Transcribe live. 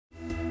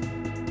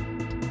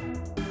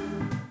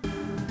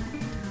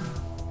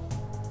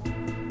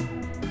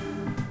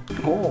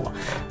Oh,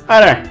 hi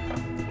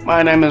there,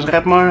 my name is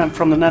Armour, I'm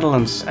from the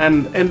Netherlands,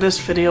 and in this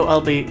video I'll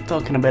be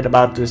talking a bit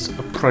about this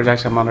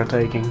project I'm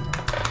undertaking.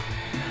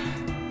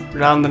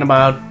 Around in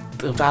about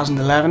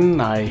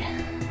 2011 I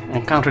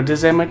encountered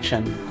this image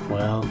and,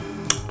 well,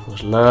 it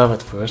was love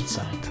at first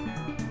sight.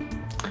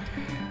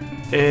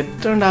 It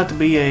turned out to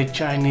be a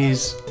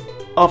Chinese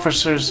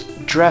officer's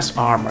dress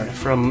armor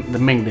from the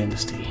Ming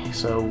Dynasty,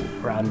 so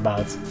around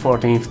about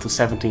 14th to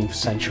 17th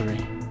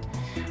century.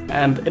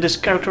 And it is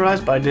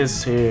characterized by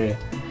this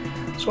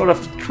sort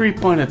of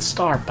three-pointed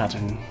star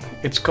pattern.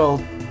 It's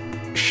called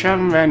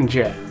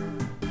Shanwenjie,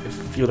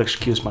 if you'll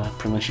excuse my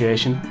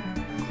pronunciation.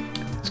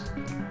 It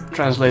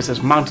translates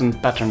as mountain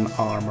pattern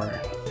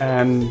armor.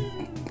 And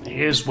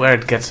here's where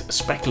it gets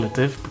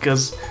speculative,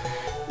 because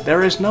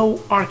there is no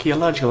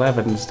archaeological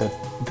evidence that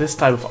this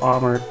type of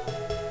armor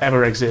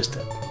ever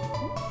existed.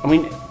 I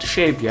mean, the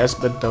shape, yes,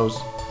 but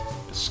those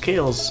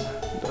scales,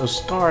 those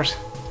stars,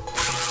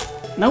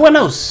 no one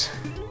knows.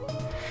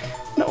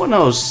 No one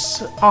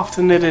knows.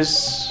 Often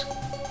it's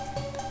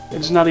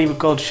not even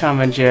called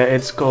Shanwenjie,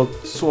 it's called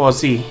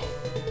Suozi.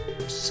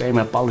 Same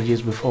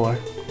apologies before.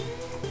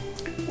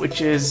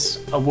 Which is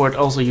a word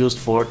also used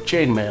for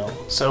chainmail.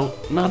 So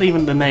not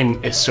even the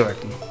name is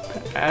certain.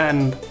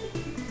 And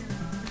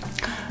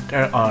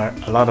there are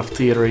a lot of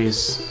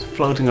theories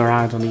floating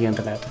around on the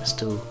internet as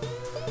to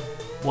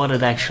what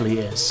it actually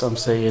is. Some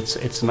say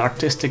it's an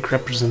artistic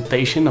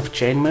representation of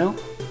chainmail.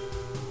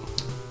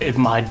 It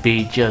might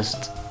be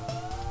just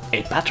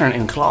a pattern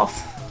in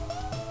cloth,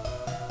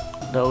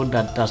 though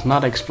that does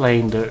not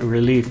explain the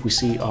relief we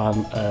see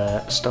on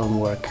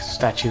stonework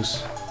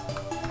statues.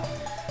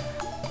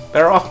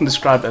 They're often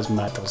described as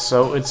metal,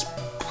 so it's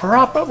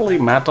probably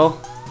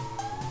metal.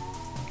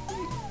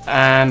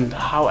 And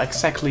how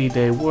exactly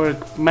they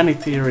work, many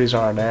theories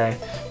are there.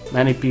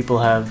 Many people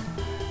have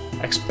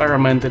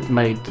experimented,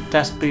 made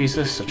test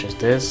pieces such as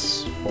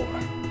this, or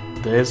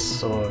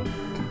this, or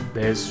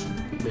this.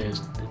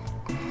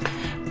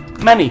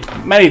 Many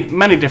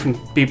different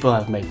people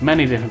have made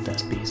many different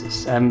test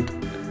pieces, and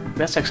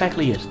that's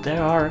exactly it. They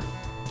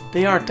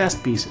are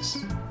test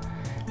pieces.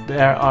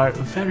 There are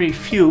very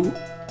few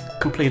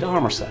complete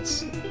armor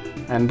sets,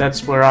 and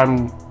that's where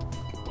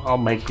I'll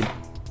make it.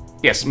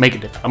 Yes, make a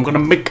difference. I'm gonna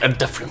make a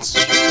difference.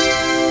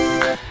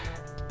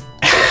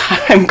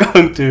 I'm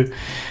going to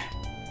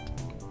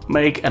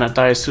make an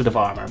entire suit of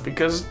armor,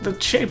 because the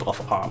shape of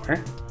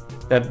armor,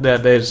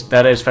 that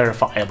is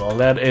verifiable.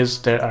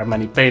 There are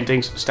many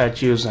paintings,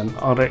 statues, and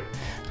other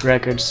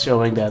records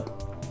showing that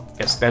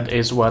yes, that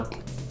is what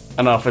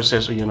an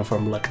officer's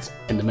uniform looked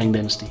in the Ming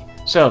Dynasty.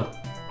 So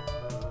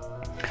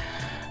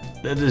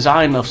the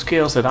design of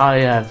scales that I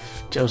have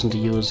chosen to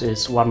use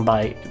is one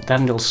by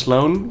Daniel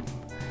Sloan.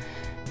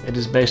 It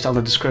is based on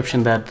the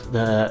description that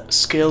the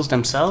scales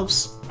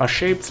themselves are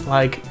shaped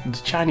like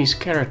the Chinese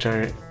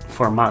character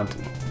for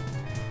mountain.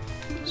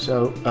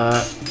 So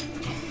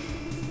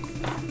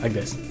like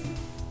this.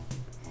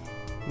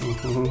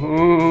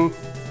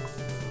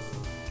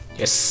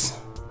 Yes.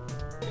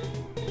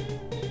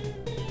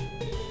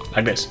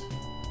 Like this.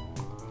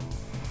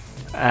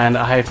 And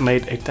I have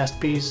made a test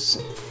piece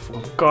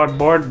from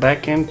cardboard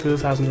back in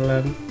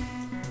 2011.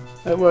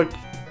 That worked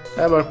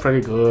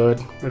pretty good.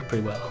 Worked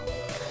pretty well.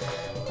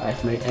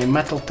 I've made a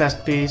metal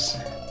test piece.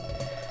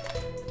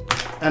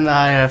 And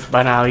I have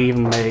by now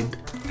even made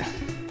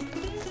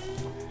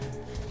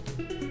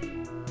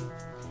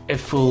a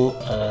full,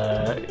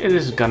 it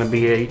is gonna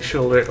be a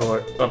shoulder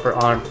or upper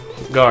arm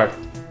guard.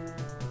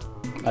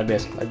 Like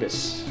this, like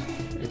this.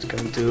 It's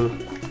going to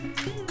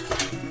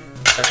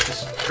have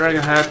this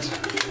dragon head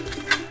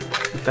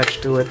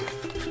attached to it.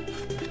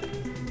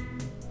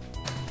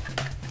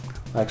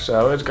 Like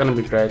so. It's gonna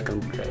be great,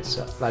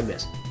 so like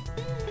this.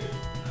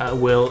 I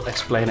will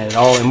explain it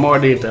all in more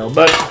detail,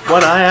 but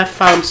what I have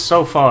found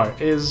so far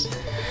is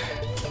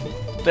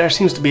there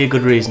seems to be a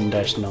good reason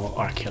there's no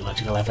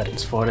archaeological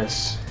evidence for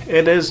this.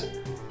 It is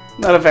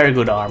not a very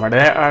good armor.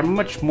 There are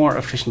much more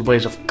efficient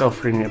ways of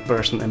covering a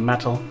person in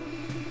metal.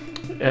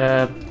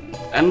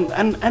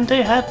 And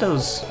they had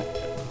those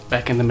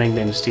back in the Ming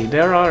Dynasty.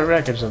 There are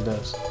records of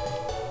those.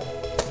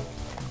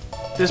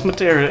 This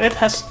material, it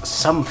has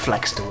some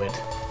flex to it.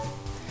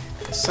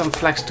 Some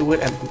flex to it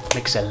and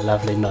makes a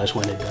lovely noise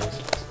when it does.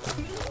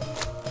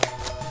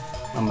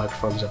 My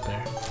microphone's up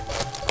there.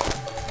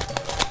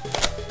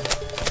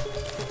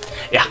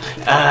 Yeah,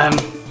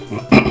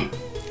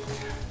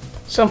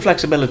 some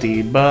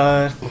flexibility,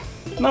 but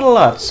not a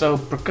lot. So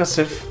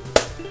percussive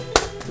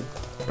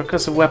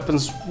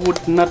weapons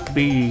would not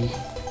be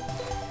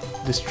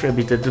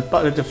distributed.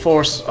 The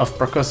force of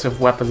percussive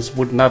weapons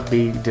would not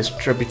be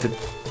distributed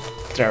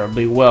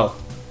terribly well.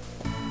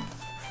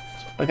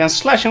 Against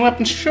slashing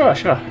weapons, sure.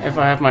 If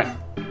I have my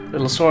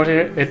little sword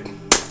here,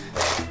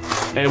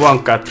 it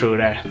won't cut through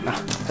there. No,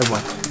 it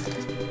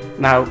won't.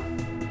 Now,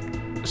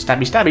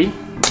 stabby,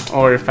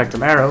 or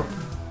effective arrow.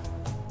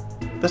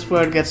 That's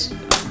where it gets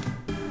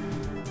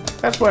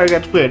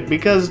weird,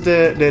 because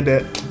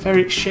the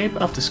very shape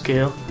of the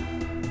scale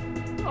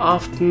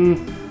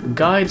often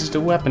guides the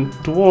weapon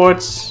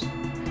towards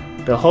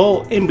the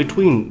hole in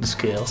between the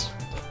scales.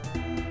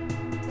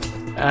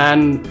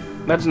 And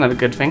that's not a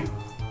good thing.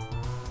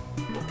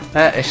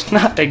 That is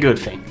not a good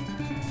thing.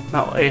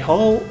 Now, a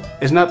hole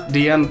is not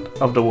the end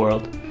of the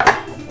world.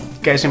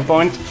 Case in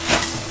point,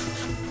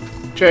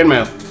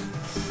 chainmail.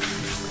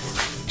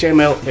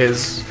 Chainmail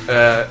is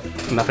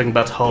nothing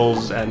but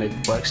holes and it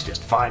works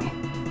just fine.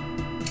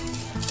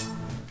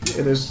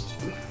 It is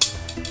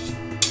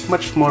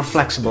much more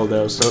flexible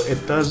though, so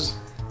it does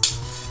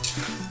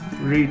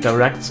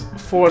redirect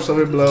force of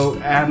a blow,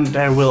 and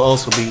there will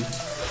also be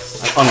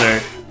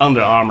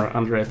under armor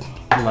under it,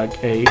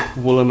 like a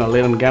woolen or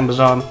linen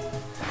gambazon,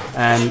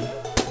 and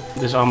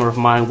this armor of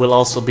mine will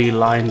also be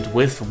lined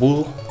with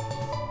wool.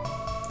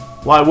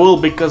 Why wool?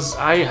 Because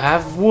I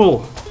have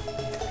wool.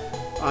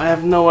 I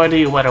have no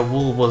idea whether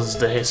wool was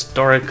the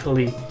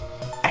historically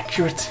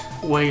accurate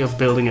way of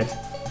building it.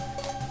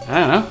 I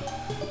don't know.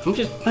 I'm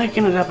just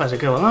making it up as I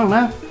go along,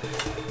 man.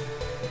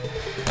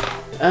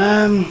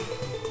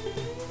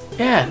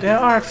 Yeah, there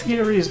are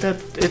theories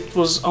that it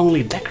was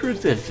only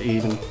decorative,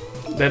 even.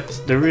 That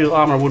the real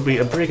armor would be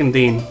a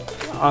brigandine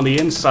on the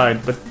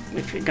inside, but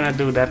if you're gonna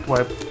do that,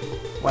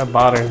 why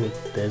bother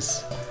with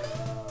this?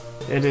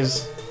 It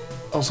is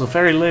also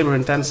very labor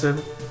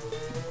intensive.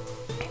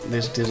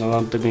 This doesn't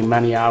want to be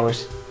many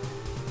hours,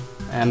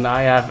 and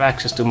I have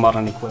access to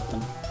modern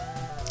equipment.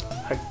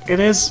 It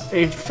is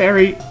a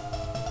very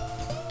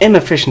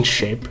inefficient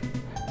shape.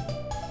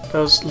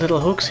 Those little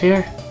hooks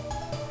here,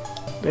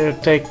 they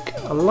take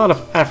a lot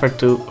of effort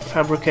to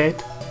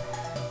fabricate,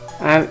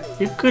 and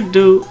you could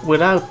do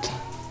without,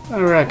 I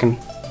reckon.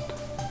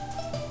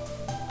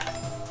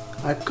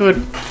 I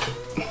could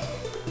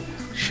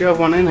shove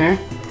one in here,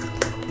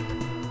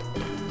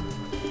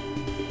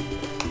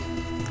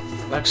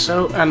 like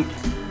so, and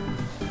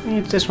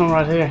it's this one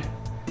right here.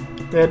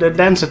 The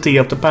density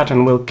of the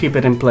pattern will keep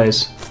it in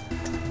place,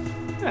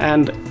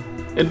 and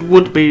it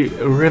would be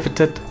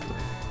riveted.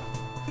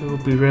 It will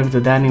be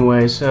riveted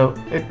anyway, so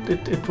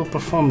it will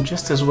perform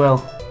just as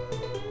well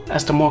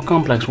as the more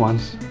complex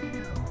ones.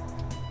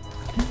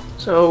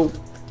 So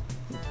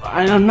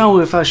I don't know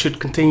if I should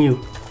continue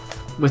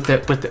with the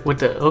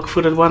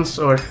hook-footed ones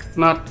or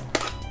not.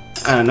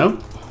 I don't know.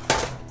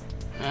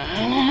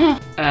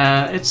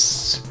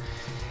 It's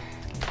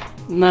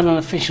not an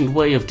efficient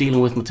way of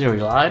dealing with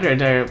material either.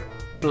 There are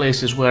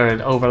places where it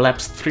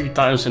overlaps 3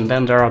 times, and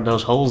then there are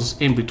those holes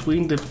in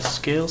between the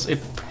scales. It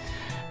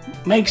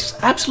makes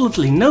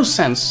absolutely no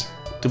sense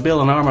to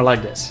build an armor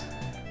like this.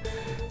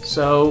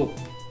 So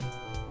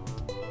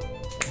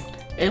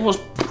it was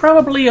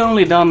probably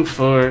only done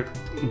for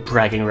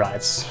bragging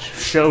rights,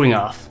 showing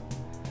off.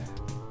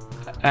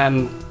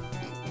 And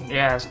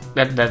yes,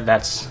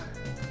 that's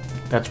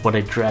what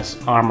a dress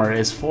armor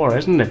is for,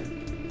 isn't it?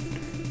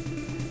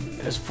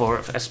 It's for,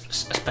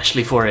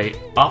 especially for a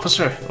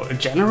officer or a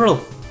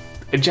general.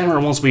 A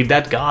general wants to be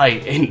that guy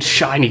in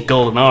shiny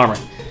golden armor.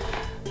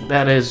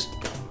 That is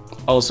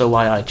also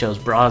why I chose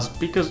bras,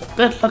 because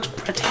that looks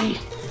pretty.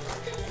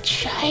 It's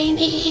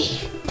shiny.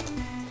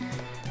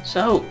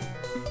 So,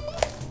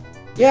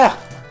 yeah,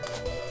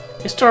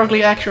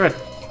 historically accurate.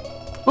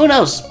 Who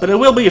knows? But it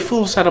will be a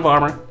full set of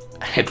armor.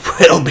 It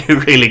will be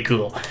really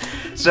cool.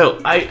 So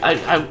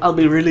I'll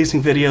be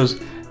releasing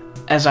videos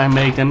as I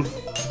make them,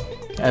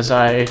 as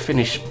I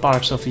finish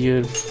parts of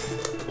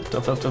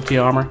the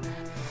armor,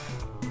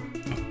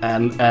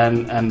 and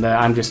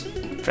I'm just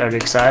very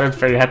excited,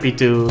 very happy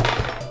to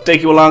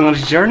take you along on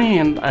this journey,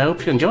 and I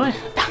hope you enjoy.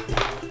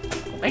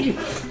 Thank you.